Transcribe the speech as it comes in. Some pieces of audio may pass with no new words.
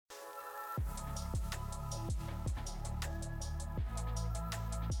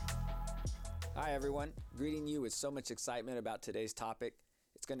Hi everyone, greeting you with so much excitement about today's topic.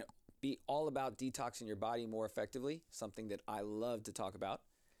 It's going to be all about detoxing your body more effectively, something that I love to talk about.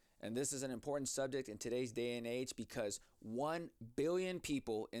 And this is an important subject in today's day and age because 1 billion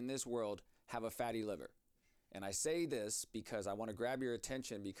people in this world have a fatty liver. And I say this because I want to grab your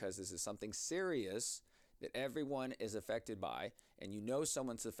attention because this is something serious that everyone is affected by, and you know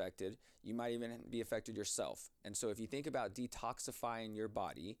someone's affected. You might even be affected yourself. And so if you think about detoxifying your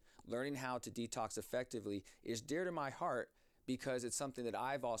body, learning how to detox effectively is dear to my heart because it's something that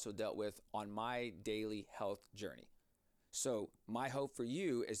I've also dealt with on my daily health journey. So my hope for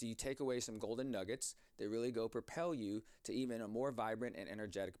you is that you take away some golden nuggets that really go propel you to even a more vibrant and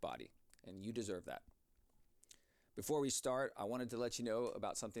energetic body. And you deserve that. Before we start, I wanted to let you know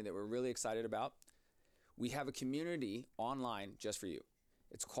about something that we're really excited about. We have a community online just for you.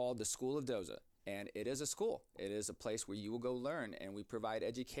 It's called the School of Doza, and it is a school. It is a place where you will go learn, and we provide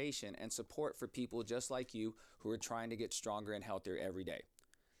education and support for people just like you who are trying to get stronger and healthier every day.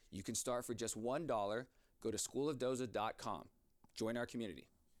 You can start for just $1. Go to schoolofdoza.com. Join our community.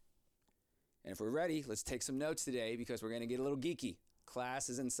 And if we're ready, let's take some notes today because we're going to get a little geeky. Class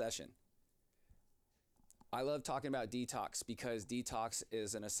is in session. I love talking about detox because detox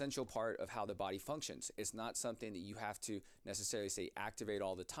is an essential part of how the body functions. It's not something that you have to necessarily say activate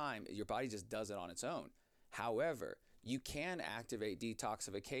all the time. Your body just does it on its own. However, you can activate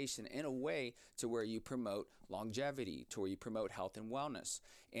detoxification in a way to where you promote longevity, to where you promote health and wellness.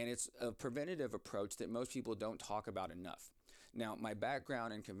 And it's a preventative approach that most people don't talk about enough. Now, my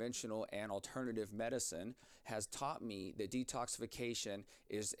background in conventional and alternative medicine has taught me that detoxification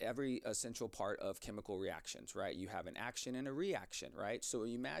is every essential part of chemical reactions, right? You have an action and a reaction, right? So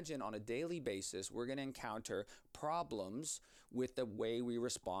imagine on a daily basis, we're going to encounter problems with the way we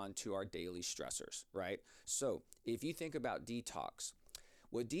respond to our daily stressors, right? So if you think about detox,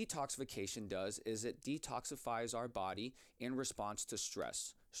 what detoxification does is it detoxifies our body in response to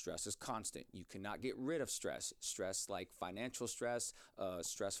stress. Stress is constant. You cannot get rid of stress. Stress like financial stress,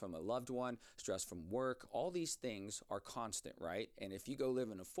 stress from a loved one, stress from work, all these things are constant, right? And if you go live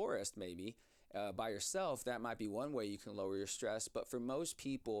in a forest maybe by yourself, that might be one way you can lower your stress. But for most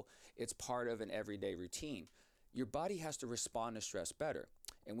people, it's part of an everyday routine. Your body has to respond to stress better.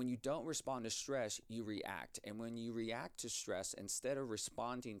 And when you don't respond to stress, you react. And when you react to stress, instead of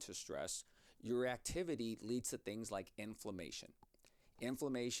responding to stress, your reactivity leads to things like inflammation.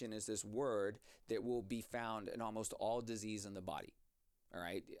 Inflammation is this word that will be found in almost all disease in the body. All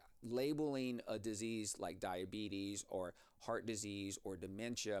right. Labeling a disease like diabetes or heart disease or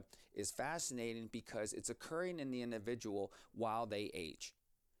dementia is fascinating because it's occurring in the individual while they age.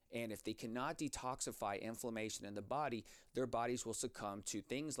 And if they cannot detoxify inflammation in the body, their bodies will succumb to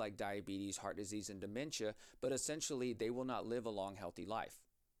things like diabetes, heart disease, and dementia, but essentially they will not live a long, healthy life.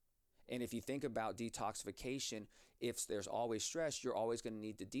 And if you think about detoxification, if there's always stress, you're always going to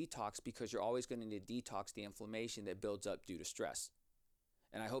need to detox because you're always going to need to detox the inflammation that builds up due to stress.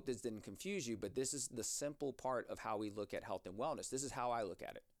 And I hope this didn't confuse you, but this is the simple part of how we look at health and wellness. This is how I look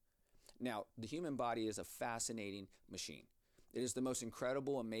at it. Now, the human body is a fascinating machine. It is the most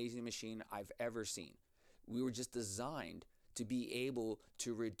incredible, amazing machine I've ever seen. We were just designed to be able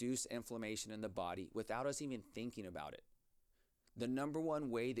to reduce inflammation in the body without us even thinking about it. The number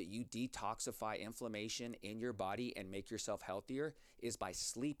one way that you detoxify inflammation in your body and make yourself healthier is by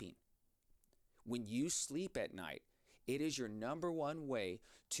sleeping. When you sleep at night, it is your number one way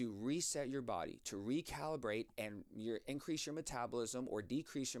to reset your body, to recalibrate and increase your metabolism or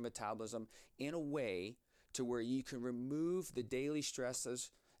decrease your metabolism in a way to where you can remove the daily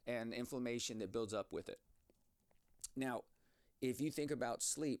stresses and inflammation that builds up with it. Now, if you think about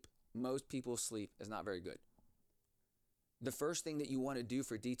sleep, most people's sleep is not very good. The first thing that you want to do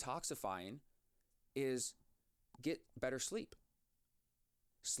for detoxifying is get better sleep.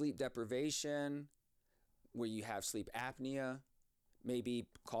 Sleep deprivation, where you have sleep apnea, maybe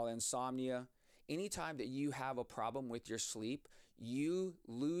call insomnia. Anytime that you have a problem with your sleep, you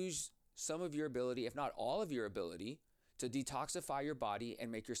lose some of your ability, if not all of your ability, to detoxify your body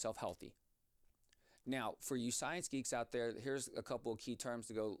and make yourself healthy. Now, for you science geeks out there, here's a couple of key terms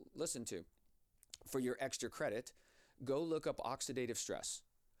to go listen to. For your extra credit, go look up oxidative stress.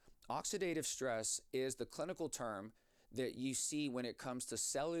 Oxidative stress is the clinical term that you see when it comes to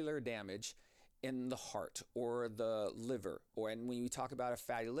cellular damage in the heart or the liver. And when you talk about a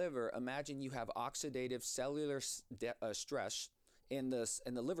fatty liver, imagine you have oxidative cellular stress in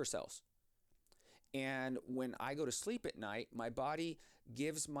the liver cells. And when I go to sleep at night, my body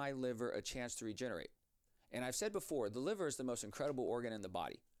gives my liver a chance to regenerate. And I've said before, the liver is the most incredible organ in the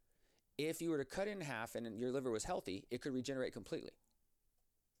body. If you were to cut it in half and your liver was healthy, it could regenerate completely.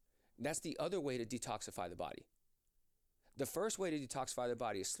 That's the other way to detoxify the body. The first way to detoxify the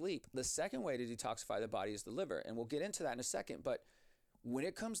body is sleep. The second way to detoxify the body is the liver. And we'll get into that in a second. But when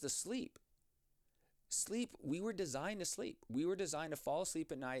it comes to sleep, we were designed to sleep. We were designed to fall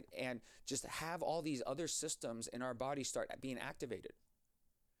asleep at night and just have all these other systems in our body start being activated.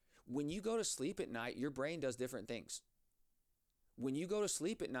 When you go to sleep at night, your brain does different things. When you go to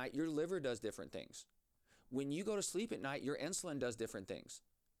sleep at night, your liver does different things. When you go to sleep at night, your insulin does different things.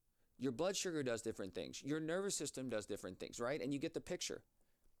 Your blood sugar does different things. Your nervous system does different things, right? And you get the picture.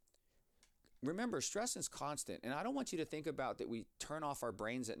 Remember, stress is constant. And I don't want you to think about that we turn off our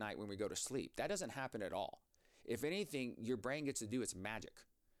brains at night when we go to sleep. That doesn't happen at all. If anything, your brain gets to do its magic.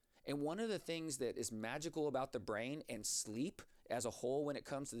 And one of the things that is magical about the brain and sleep as a whole when it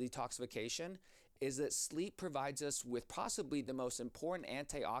comes to detoxification is that sleep provides us with possibly the most important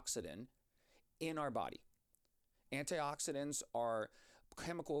antioxidant in our body. Antioxidants are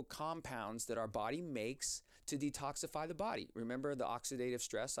chemical compounds that our body makes to detoxify the body. Remember the oxidative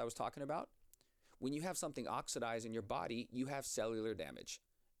stress I was talking about? When you have something oxidized in your body, you have cellular damage.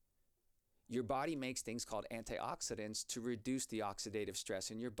 Your body makes things called antioxidants to reduce the oxidative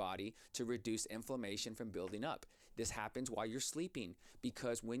stress in your body, to reduce inflammation from building up. This happens while you're sleeping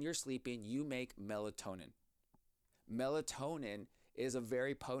because when you're sleeping, you make melatonin. Melatonin is a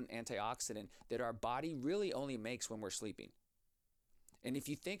very potent antioxidant that our body really only makes when we're sleeping. And if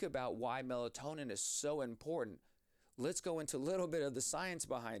you think about why melatonin is so important, let's go into a little bit of the science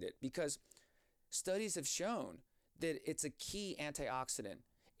behind it, because studies have shown that it's a key antioxidant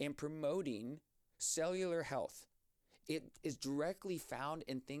in promoting cellular health. It is directly found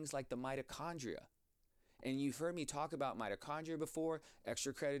in things like the mitochondria. And you've heard me talk about mitochondria before.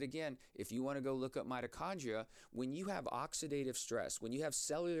 Extra credit again, if you want to go look up mitochondria, when you have oxidative stress, when you have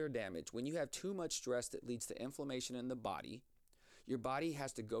cellular damage, when you have too much stress that leads to inflammation in the body, your body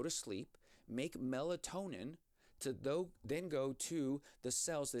has to go to sleep, make melatonin to then go to the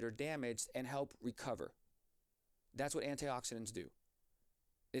cells that are damaged and help recover. That's what antioxidants do.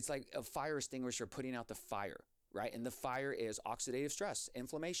 It's like a fire extinguisher putting out the fire, right? And the fire is oxidative stress,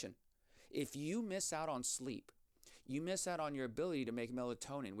 inflammation. If you miss out on sleep, you miss out on your ability to make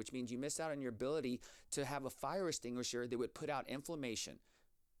melatonin, which means you miss out on your ability to have a fire extinguisher that would put out inflammation.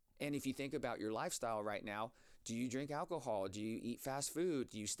 And if you think about your lifestyle right now, do you drink alcohol? Do you eat fast food?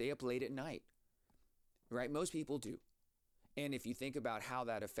 Do you stay up late at night? Right? Most people do. And if you think about how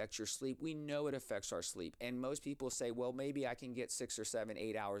that affects your sleep, we know it affects our sleep. And most people say, well, maybe I can get 6 or 7,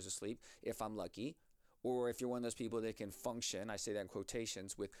 8 hours of sleep if I'm lucky. Or if you're one of those people that can function, I say that in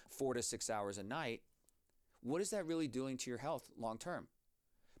quotations, with 4 to 6 hours a night. What is that really doing to your health long term?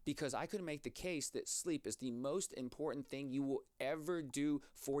 Because I could make the case that sleep is the most important thing you will ever do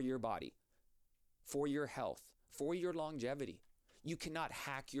for your body, for your health, for your longevity. You cannot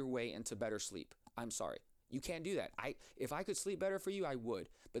hack your way into better sleep. I'm sorry. You can't do that. If I could sleep better for you, I would.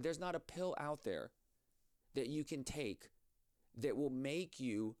 But there's not a pill out there that you can take that will make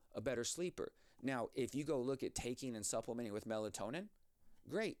you a better sleeper. Now, if you go look at taking and supplementing with melatonin,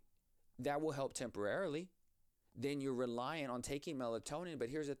 great. That will help temporarily. Then you're reliant on taking melatonin. But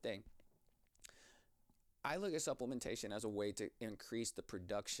here's the thing. I look at supplementation as a way to increase the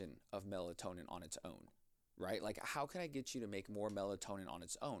production of melatonin on its own, right? Like, how can I get you to make more melatonin on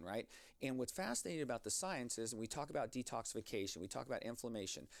its own, right? And what's fascinating about the science is, and we talk about detoxification, we talk about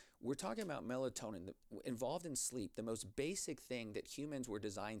inflammation, we're talking about melatonin involved in sleep, the most basic thing that humans were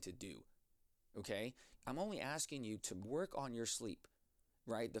designed to do, okay? I'm only asking you to work on your sleep,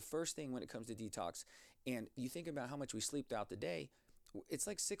 right? The first thing when it comes to detox, and you think about how much we sleep throughout the day, it's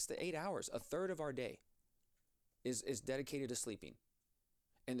like 6 to 8 hours, a third of our day is dedicated to sleeping.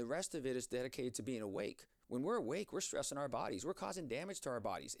 And the rest of it is dedicated to being awake. When we're awake, we're stressing our bodies. We're causing damage to our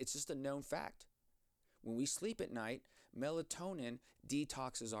bodies. It's just a known fact. When we sleep at night, melatonin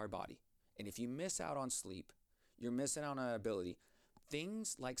detoxes our body. And if you miss out on sleep, you're missing out on an ability.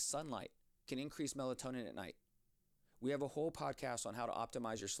 Things like sunlight can increase melatonin at night. We have a whole podcast on how to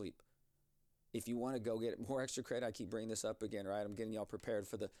optimize your sleep. If you want to go get more extra credit, I keep bringing this up again, right? I'm getting y'all prepared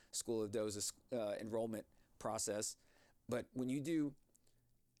for the School of Doses enrollment process. But when you do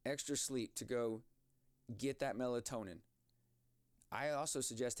extra sleep to go get that melatonin, I also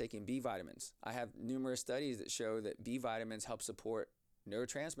suggest taking B vitamins. I have numerous studies that show that B vitamins help support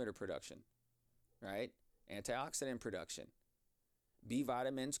neurotransmitter production, right? Antioxidant production. B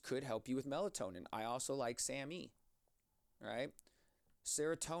vitamins could help you with melatonin. I also like SAMe, right?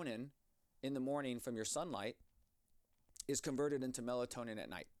 Serotonin in the morning from your sunlight is converted into melatonin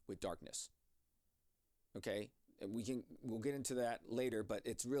at night with darkness. Okay, and we'll get into that later, but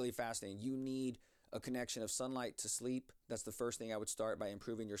it's really fascinating. You need a connection of sunlight to sleep. That's the first thing I would start, by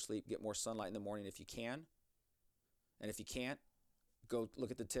improving your sleep. Get more sunlight in the morning if you can. And if you can't, go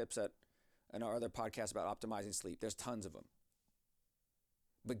look at the tips in our other podcast about optimizing sleep. There's tons of them.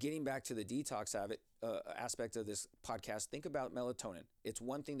 But getting back to the detox aspect of this podcast, think about melatonin. It's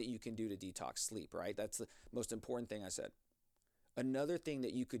one thing that you can do to detox sleep, right? That's the most important thing I said. Another thing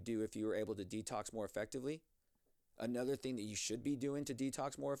that you could do if you were able to detox more effectively, another thing that you should be doing to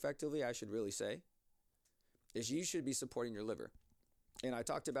detox more effectively, I should really say, is you should be supporting your liver. And I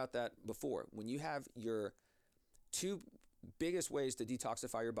talked about that before. When you have your two biggest ways to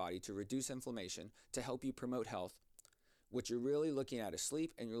detoxify your body, to reduce inflammation, to help you promote health, what you're really looking at is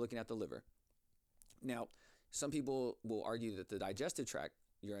sleep, and you're looking at the liver. Now, some people will argue that the digestive tract,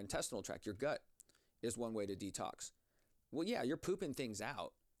 your intestinal tract, your gut, is one way to detox. Well, yeah, you're pooping things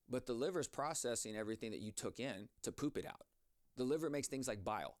out, but the liver's processing everything that you took in to poop it out. The liver makes things like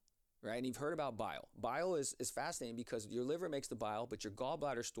bile, right? And you've heard about bile. Bile is fascinating because your liver makes the bile, but your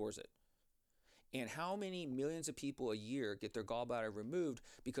gallbladder stores it. And how many millions of people a year get their gallbladder removed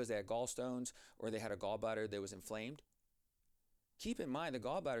because they had gallstones or they had a gallbladder that was inflamed? Keep in mind, the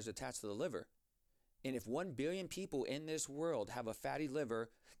gallbladder is attached to the liver. And if 1 billion people in this world have a fatty liver,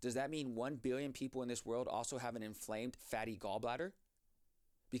 does that mean 1 billion people in this world also have an inflamed fatty gallbladder?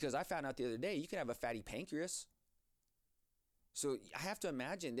 Because I found out the other day, you can have a fatty pancreas. So I have to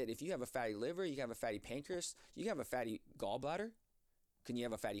imagine that if you have a fatty liver, you can have a fatty pancreas, you can have a fatty gallbladder. Can you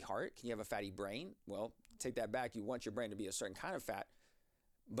have a fatty heart? Can you have a fatty brain? Well, take that back. You want your brain to be a certain kind of fat,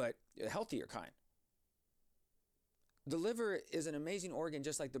 but a healthier kind. The liver is an amazing organ,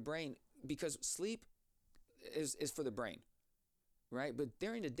 just like the brain, because sleep is for the brain, right? But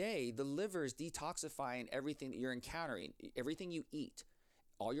during the day, the liver is detoxifying everything that you're encountering, everything you eat,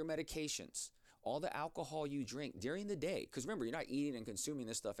 all your medications, all the alcohol you drink during the day. Because remember, you're not eating and consuming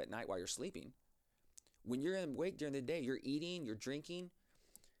this stuff at night while you're sleeping. When you're awake during the day, you're eating, you're drinking,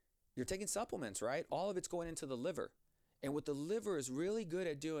 you're taking supplements, right? All of it's going into the liver. And what the liver is really good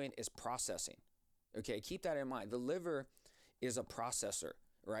at doing is processing. Okay, keep that in mind. The liver is a processor,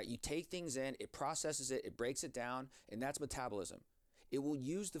 right? You take things in, it processes it, it breaks it down, and that's metabolism. It will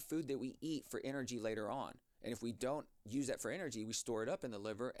use the food that we eat for energy later on. And if we don't use that for energy, we store it up in the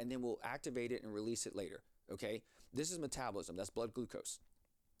liver, and then we'll activate it and release it later, okay? This is metabolism. That's blood glucose.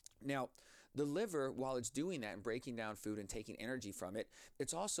 Now, the liver, while it's doing that and breaking down food and taking energy from it,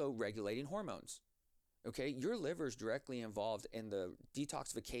 it's also regulating hormones. Okay, your liver is directly involved in the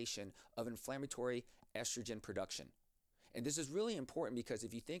detoxification of inflammatory estrogen production. And this is really important because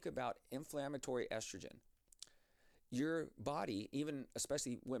if you think about inflammatory estrogen, your body, even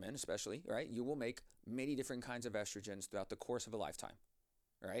especially women, right, you will make many different kinds of estrogens throughout the course of a lifetime,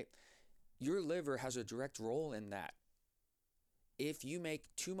 right? Your liver has a direct role in that. If you make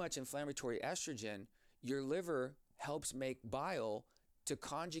too much inflammatory estrogen, your liver helps make bile to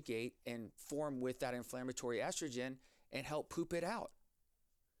conjugate and form with that inflammatory estrogen and help poop it out.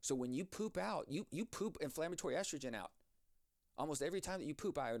 So when you poop out, you poop inflammatory estrogen out. Almost every time that you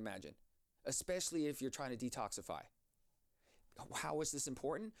poop, I would imagine, especially if you're trying to detoxify. How is this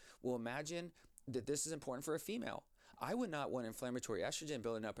important? Well, imagine that this is important for a female. I would not want inflammatory estrogen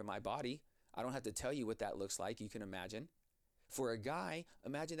building up in my body. I don't have to tell you what that looks like. You can imagine. For a guy,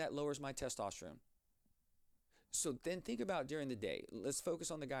 imagine that lowers my testosterone. So then think about during the day. Let's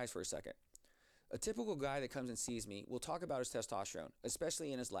focus on the guys for a second. A typical guy that comes and sees me will talk about his testosterone,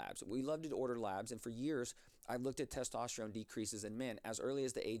 especially in his labs. We love to order labs, and for years, I've looked at testosterone decreases in men as early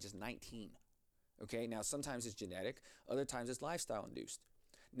as the age of 19. Okay, now sometimes it's genetic, other times it's lifestyle induced.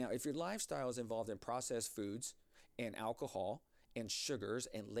 Now, if your lifestyle is involved in processed foods and alcohol and sugars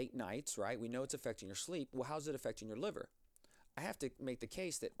and late nights, right, we know it's affecting your sleep. Well, how's it affecting your liver? I have to make the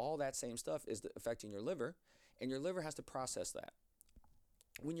case that all that same stuff is affecting your liver, and your liver has to process that.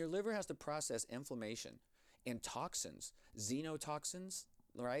 When your liver has to process inflammation and toxins, xenotoxins,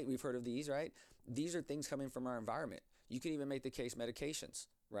 right? We've heard of these, right? These are things coming from our environment. You can even make the case medications,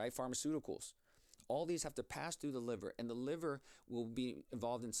 right? Pharmaceuticals. All these have to pass through the liver, and the liver will be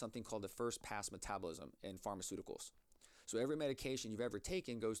involved in something called the first pass metabolism in pharmaceuticals. So every medication you've ever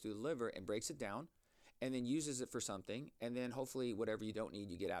taken goes through the liver and breaks it down and then uses it for something, and then hopefully whatever you don't need,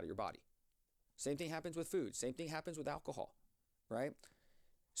 you get out of your body. Same thing happens with food. Same thing happens with alcohol, right?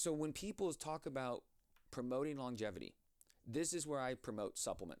 So when people talk about promoting longevity, this is where I promote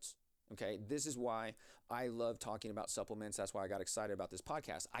supplements, okay? This is why I love talking about supplements. That's why I got excited about this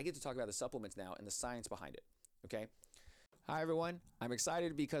podcast. I get to talk about the supplements now and the science behind it, okay? Hi, everyone. I'm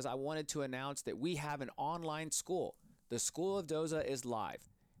excited because I wanted to announce that we have an online school. The School of Doza is live.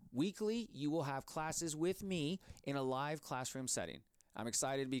 Weekly, you will have classes with me in a live classroom setting. I'm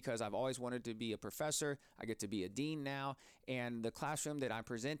excited because I've always wanted to be a professor. I get to be a dean now, and the classroom that I'm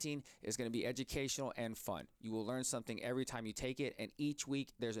presenting is going to be educational and fun. You will learn something every time you take it, and each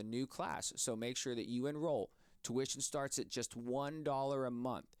week there's a new class, so make sure that you enroll. Tuition starts at just $1 a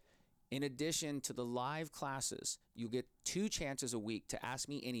month. In addition to the live classes, you get 2 chances a week to ask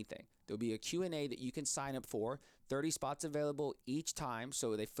me anything. There'll be a Q&A that you can sign up for, 30 spots available each time,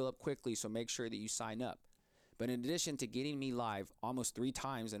 so they fill up quickly, so make sure that you sign up. But in addition to getting me live almost 3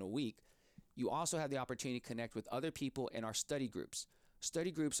 times in a week, you also have the opportunity to connect with other people in our study groups.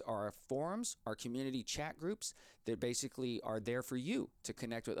 Study groups are our forums, our community chat groups that basically are there for you to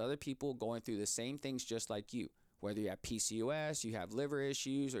connect with other people going through the same things just like you. Whether you have PCOS, you have liver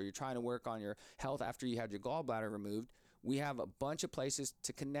issues, or you're trying to work on your health after you had your gallbladder removed, we have a bunch of places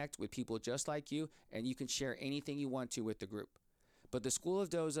to connect with people just like you, and you can share anything you want to with the group. But the School of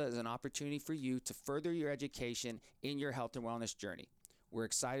Doza is an opportunity for you to further your education in your health and wellness journey. We're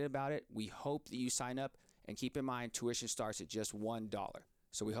excited about it. We hope that you sign up, and keep in mind tuition starts at just $1.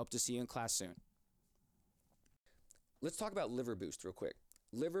 So we hope to see you in class soon. Let's talk about Liver Boost real quick.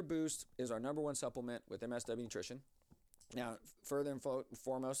 Liver Boost is our #1 supplement with MSW Nutrition. Now, further and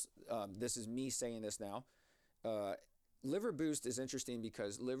foremost, this is me saying this now. Liver Boost is interesting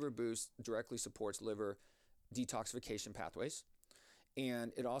because Liver Boost directly supports liver detoxification pathways.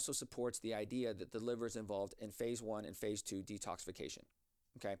 And it also supports the idea that the liver is involved in phase 1 and phase 2 detoxification.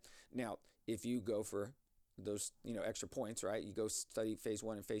 Okay. Now, if you go for those, extra points, right? You go study phase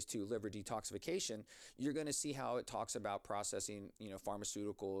 1 and phase 2 liver detoxification, you're going to see how it talks about processing,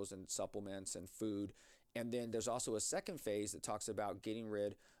 pharmaceuticals and supplements and food. And then there's also a second phase that talks about getting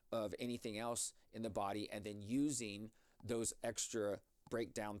rid of anything else in the body and then using those extra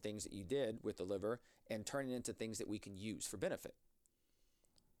breakdown things that you did with the liver and turning it into things that we can use for benefit.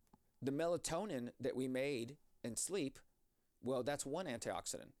 The melatonin that we made in sleep, well, that's one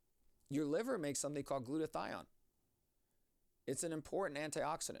antioxidant. Your liver makes something called glutathione. It's an important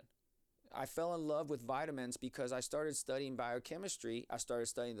antioxidant. I fell in love with vitamins because I started studying biochemistry. I started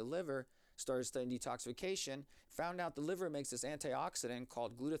studying the liver, started studying detoxification, found out the liver makes this antioxidant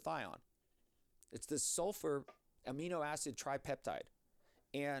called glutathione. It's this sulfur amino acid tripeptide.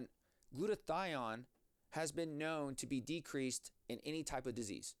 And glutathione has been known to be decreased in any type of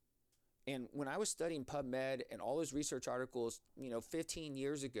disease. And when I was studying PubMed and all those research articles, 15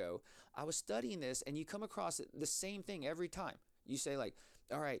 years ago, I was studying this and you come across the same thing every time. You say like,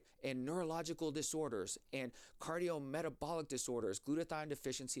 all right, and neurological disorders and cardiometabolic disorders, glutathione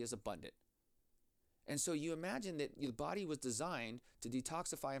deficiency is abundant. And so you imagine that the body was designed to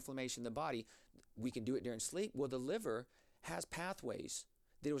detoxify inflammation in the body. We can do it during sleep. Well, the liver has pathways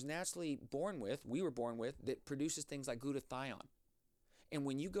that it was naturally born with, we were born with, that produces things like glutathione. And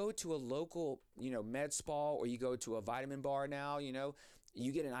when you go to a local, med spa, or you go to a vitamin bar now,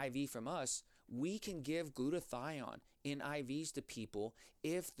 you get an IV from us, we can give glutathione in IVs to people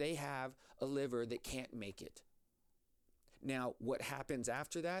if they have a liver that can't make it. Now, what happens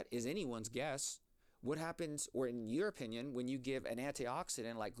after that is anyone's guess. What happens, or in your opinion, when you give an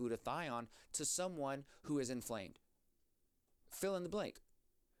antioxidant like glutathione to someone who is inflamed? Fill in the blank.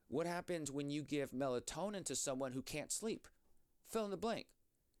 What happens when you give melatonin to someone who can't sleep? Fill in the blank.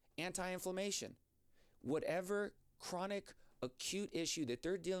 Anti-inflammation. Whatever chronic, acute issue that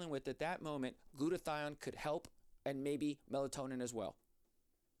they're dealing with at that moment, glutathione could help, and maybe melatonin as well.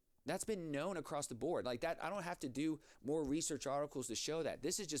 That's been known across the board. Like that, I don't have to do more research articles to show that.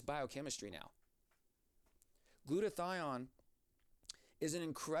 This is just biochemistry now. Glutathione is an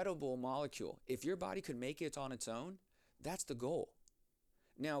incredible molecule. If your body could make it on its own, that's the goal.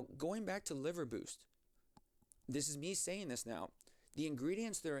 Now, going back to Liver Boost, this is me saying this now. The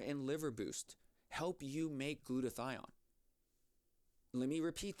ingredients that are in Liver Boost help you make glutathione. Let me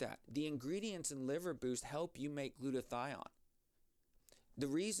repeat that. The ingredients in Liver Boost help you make glutathione. The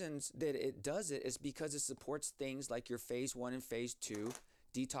reasons that it does it is because it supports things like your phase 1 and phase 2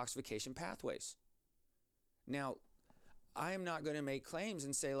 detoxification pathways. Now, I am not going to make claims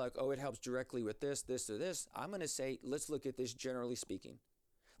and say like, oh, it helps directly with this, this, or this. I'm going to say, let's look at this generally speaking.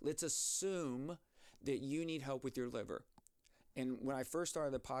 Let's assume that you need help with your liver. And when I first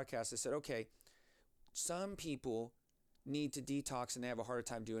started the podcast, I said, okay, some people need to detox and they have a harder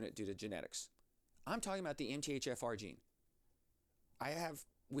time doing it due to genetics. I'm talking about the MTHFR gene.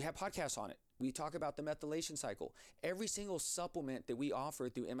 We have podcasts on it. We talk about the methylation cycle. Every single supplement that we offer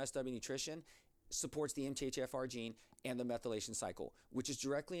through MSW Nutrition supports the MTHFR gene and the methylation cycle, which is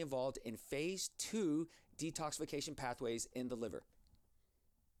directly involved in phase 2 detoxification pathways in the liver.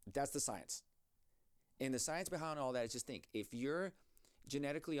 That's the science. And the science behind all that is just think, if you're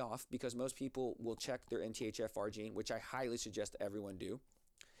genetically off, because most people will check their MTHFR gene, which I highly suggest everyone do.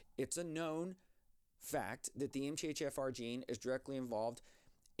 It's a known fact that the MTHFR gene is directly involved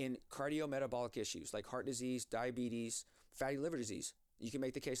in cardiometabolic issues like heart disease, diabetes, fatty liver disease. You can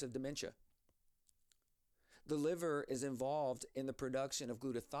make the case of dementia. The liver is involved in the production of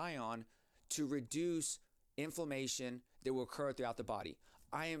glutathione to reduce inflammation that will occur throughout the body.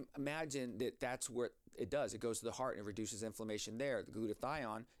 I imagine that that's what it does. It goes to the heart and reduces inflammation there. The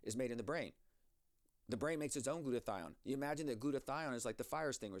glutathione is made in the brain. The brain makes its own glutathione. You imagine that glutathione is like the fire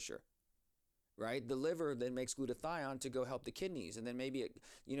extinguisher, right? The liver then makes glutathione to go help the kidneys, and then maybe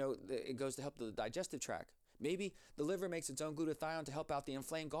it goes to help the digestive tract. Maybe the liver makes its own glutathione to help out the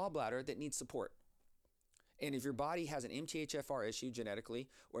inflamed gallbladder that needs support. And if your body has an MTHFR issue genetically,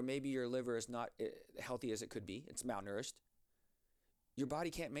 or maybe your liver is not healthy as it could be, it's malnourished, your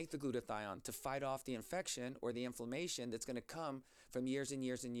body can't make the glutathione to fight off the infection or the inflammation that's going to come from years and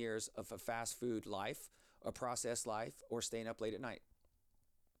years and years of a fast food life, a processed life, or staying up late at night.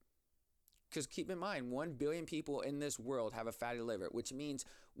 Because keep in mind, 1 billion people in this world have a fatty liver, which means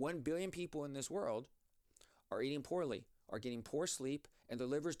 1 billion people in this world are eating poorly, are getting poor sleep, and their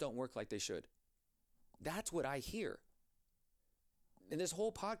livers don't work like they should. That's what I hear. And this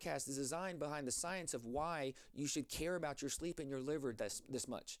whole podcast is designed behind the science of why you should care about your sleep and your liver this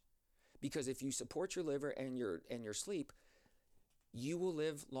much. Because if you support your liver and your sleep, you will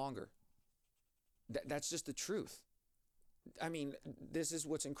live longer. That's just the truth. I mean, this is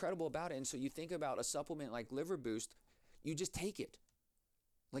what's incredible about it. And so you think about a supplement like Liver Boost, you just take it.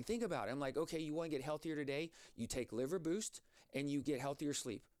 Like, think about it. I'm like, okay, you want to get healthier today? You take Liver Boost and you get healthier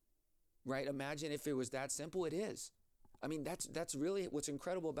sleep, right? Imagine if it was that simple. It is. I mean, that's really what's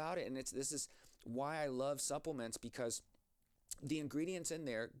incredible about it. And this is why I love supplements, because the ingredients in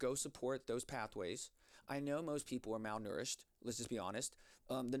there go support those pathways. I know most people are malnourished. Let's just be honest.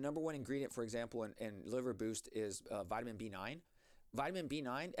 The number one ingredient, for example, in Liver Boost is vitamin B9. Vitamin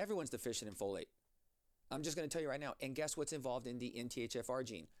B9, everyone's deficient in folate. I'm just going to tell you right now. And guess what's involved in the MTHFR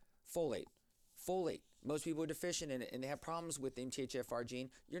gene? Folate. Folate. Most people are deficient in it, and they have problems with the MTHFR gene.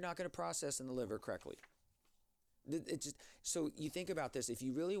 You're not going to process in the liver correctly. So you think about this. If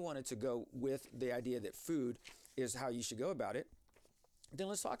you really wanted to go with the idea that food is how you should go about it, then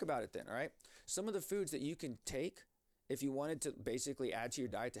let's talk about it then, all right? Some of the foods that you can take if you wanted to basically add to your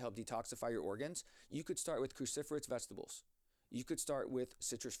diet to help detoxify your organs, you could start with cruciferous vegetables. You could start with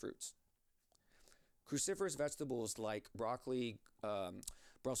citrus fruits. Cruciferous vegetables like broccoli,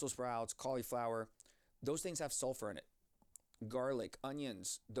 Brussels sprouts, cauliflower, those things have sulfur in it. Garlic,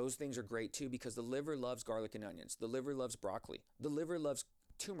 onions, those things are great too, because the liver loves garlic and onions. The liver loves broccoli. The liver loves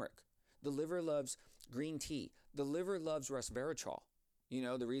turmeric. The liver loves green tea. The liver loves resveratrol. You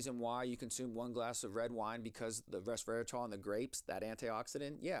know, the reason why you consume 1 glass of red wine, because the resveratrol in the grapes, that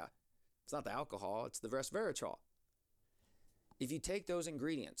antioxidant, yeah, it's not the alcohol, it's the resveratrol. If you take those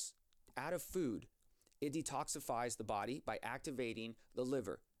ingredients out of food, it detoxifies the body by activating the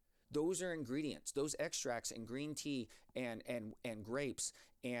liver. Those are ingredients, those extracts in green tea and grapes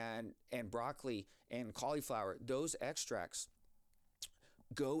and broccoli and cauliflower, those extracts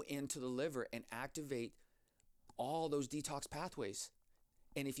go into the liver and activate all those detox pathways.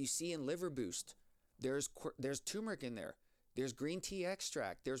 And if you see in Liver Boost, there's turmeric in there, there's green tea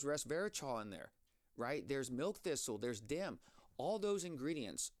extract, there's resveratrol in there, right? There's milk thistle, there's dim. All those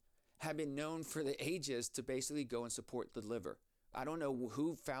ingredients have been known for the ages to basically go and support the liver. I don't know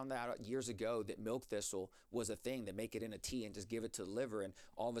who found out years ago that milk thistle was a thing, that make it in a tea and just give it to the liver, and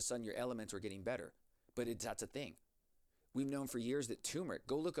all of a sudden your elements are getting better. But that's a thing. We've known for years that turmeric,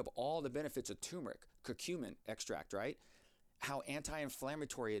 go look up all the benefits of turmeric, curcumin extract, right? How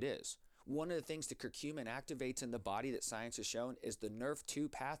anti-inflammatory it is. One of the things that curcumin activates in the body that science has shown is the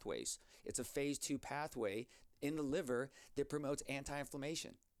NRF2 pathways. It's a phase 2 pathway in the liver that promotes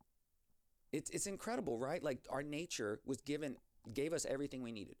anti-inflammation. It's incredible, right? Like, our nature gave us everything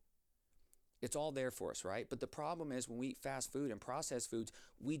we needed. It's all there for us, right? But the problem is, when we eat fast food and processed foods,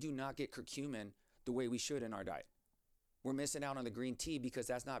 we do not get curcumin the way we should in our diet. We're missing out on the green tea because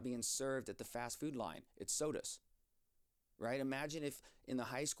that's not being served at the fast food line. It's sodas, right? Imagine if in the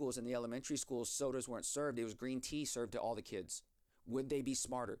high schools and the elementary schools, sodas weren't served. It was green tea served to all the kids. Would they be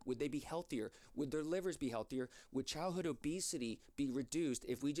smarter? Would they be healthier? Would their livers be healthier? Would childhood obesity be reduced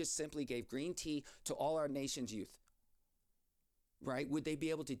if we just simply gave green tea to all our nation's youth? Right? Would they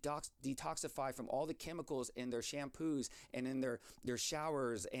be able to detoxify from all the chemicals in their shampoos and in their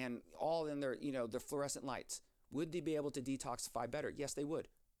showers and all in their fluorescent lights? Would they be able to detoxify better? Yes, they would.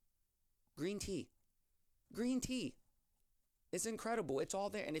 Green tea. Green tea. It's incredible. It's all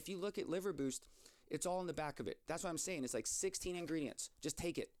there. And if you look at Liver Boost, It's all in the back of it. That's what I'm saying. It's like 16 ingredients. Just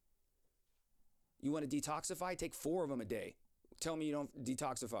take it. You want to detoxify? Take 4 of them a day. Tell me you don't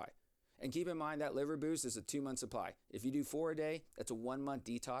detoxify. And keep in mind that liver boost is a 2-month supply. If you do 4 a day, that's a 1-month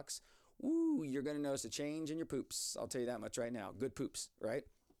detox. Woo, you're going to notice a change in your poops. I'll tell you that much right now. Good poops, right?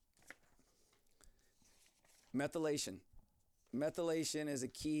 Methylation. Methylation is a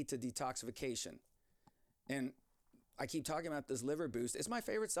key to detoxification. And I keep talking about this liver boost. It's my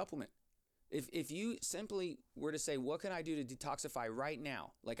favorite supplement. If you simply were to say, what can I do to detoxify right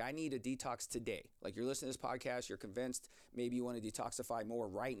now? Like I need a detox today. Like you're listening to this podcast, you're convinced maybe you want to detoxify more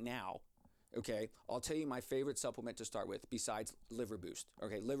right now. Okay, I'll tell you my favorite supplement to start with besides liver boost.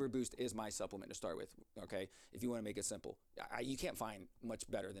 Okay, liver boost is my supplement to start with. Okay, if you want to make it simple. You can't find much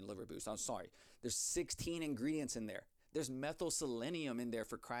better than liver boost. I'm sorry. There's 16 ingredients in there. There's methylselenium in there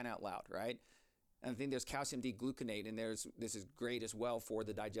for crying out loud, right? And I think there's calcium D-gluconate in there. This is great as well for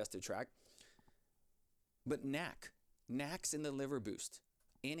the digestive tract. But NAC's in the liver boost.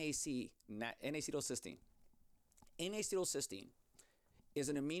 N-acetylcysteine. N-acetylcysteine is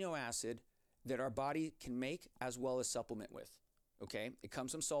an amino acid that our body can make as well as supplement with. Okay, it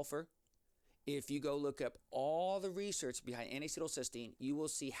comes from sulfur. If you go look up all the research behind N-acetylcysteine, you will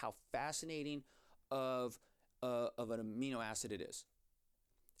see how fascinating of an amino acid it is.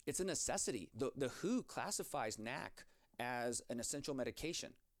 It's a necessity. The WHO classifies NAC as an essential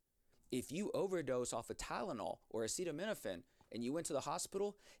medication. If you overdose off of Tylenol or acetaminophen and you went to the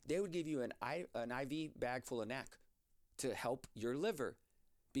hospital, they would give you an IV bag full of NAC to help your liver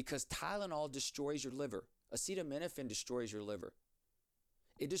because Tylenol destroys your liver. Acetaminophen destroys your liver.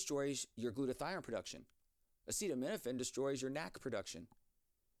 It destroys your glutathione production. Acetaminophen destroys your NAC production.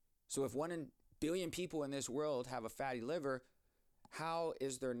 So if 1 in a billion people in this world have a fatty liver, how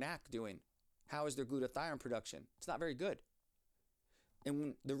is their NAC doing? How is their glutathione production? It's not very good.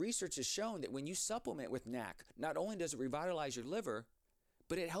 And the research has shown that when you supplement with NAC, not only does it revitalize your liver,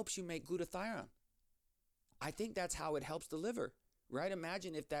 but it helps you make glutathione. I think that's how it helps the liver, right?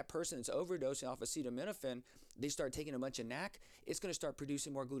 Imagine if that person is overdosing off acetaminophen, they start taking a bunch of NAC, it's going to start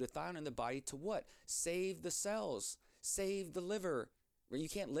producing more glutathione in the body to what? Save the cells, save the liver. You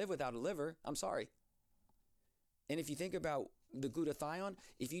can't live without a liver, I'm sorry. And if you think about the glutathione,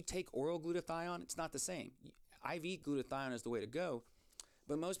 if you take oral glutathione, it's not the same. IV glutathione is the way to go.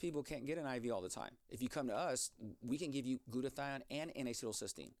 But most people can't get an IV all the time. If you come to us, we can give you glutathione and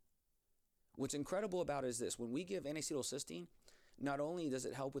N-acetylcysteine. What's incredible about it is this. When we give N-acetylcysteine, not only does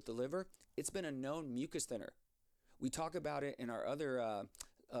it help with the liver, it's been a known mucus thinner. We talk about it in our other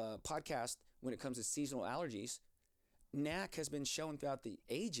podcast when it comes to seasonal allergies. NAC has been shown throughout the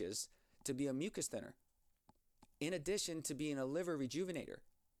ages to be a mucus thinner, in addition to being a liver rejuvenator.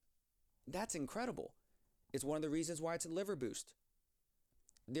 That's incredible. It's one of the reasons why it's a liver boost.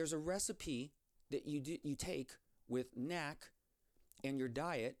 There's a recipe that you take with NAC and your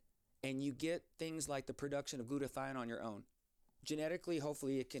diet, and you get things like the production of glutathione on your own. Genetically,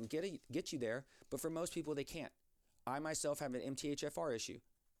 hopefully it can get you there, but for most people, they can't. I myself have an MTHFR issue.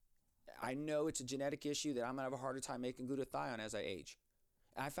 I know it's a genetic issue that I'm going to have a harder time making glutathione as I age.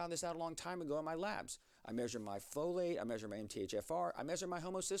 I found this out a long time ago in my labs. I measure my folate, I measure my MTHFR, I measure my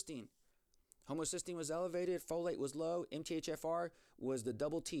homocysteine. Homocysteine was elevated, folate was low, MTHFR was the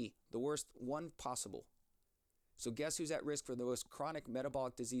double T, the worst one possible. So guess who's at risk for the most chronic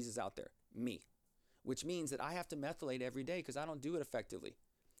metabolic diseases out there? Me. Which means that I have to methylate every day because I don't do it effectively.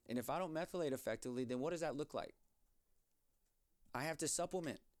 And if I don't methylate effectively, then what does that look like? I have to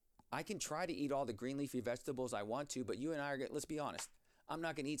supplement. I can try to eat all the green leafy vegetables I want to, but you and I are, let's be honest, I'm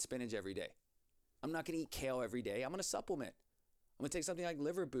not going to eat spinach every day. I'm not going to eat kale every day. I'm going to supplement. I'm going to take something like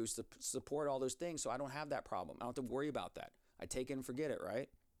liver boost to support all those things so I don't have that problem. I don't have to worry about that. I take it and forget it, right?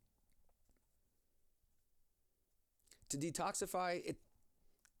 To detoxify, it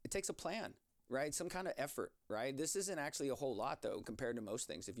takes a plan, right? Some kind of effort, right? This isn't actually a whole lot, though, compared to most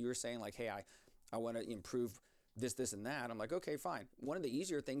things. If you were saying like, hey, I want to improve this, and that, I'm like, okay, fine. One of the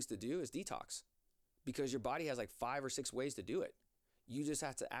easier things to do is detox because your body has like 5 or 6 ways to do it. You just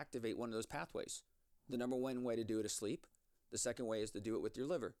have to activate one of those pathways. The number one way to do it is sleep. The second way is to do it with your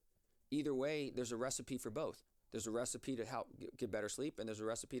liver. Either way, there's a recipe for both. There's a recipe to help get better sleep, and there's a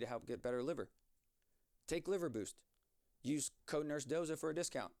recipe to help get better liver. Take liver boost. Use code Nurse Doza for a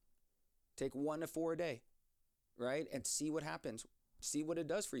discount. Take 1 to 4 a day, right? And see what happens. See what it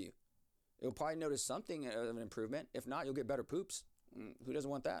does for you. You'll probably notice something of an improvement. If not, you'll get better poops. Who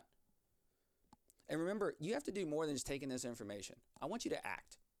doesn't want that? And remember, you have to do more than just taking this information. I want you to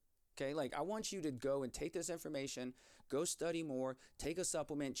act. Okay, like I want you to go and take this information, go study more, take a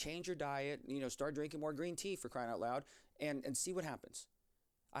supplement, change your diet, start drinking more green tea for crying out loud, and see what happens.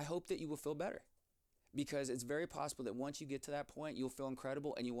 I hope that you will feel better. because it's very possible that once you get to that point, you'll feel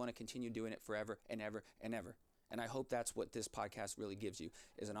incredible and you want to continue doing it forever and ever and ever. And I hope that's what this podcast really gives you,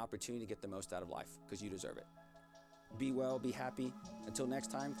 is an opportunity to get the most out of life, because you deserve it. Be well, be happy. Until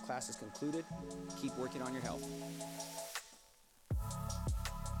next time, class is concluded. Keep working on your health.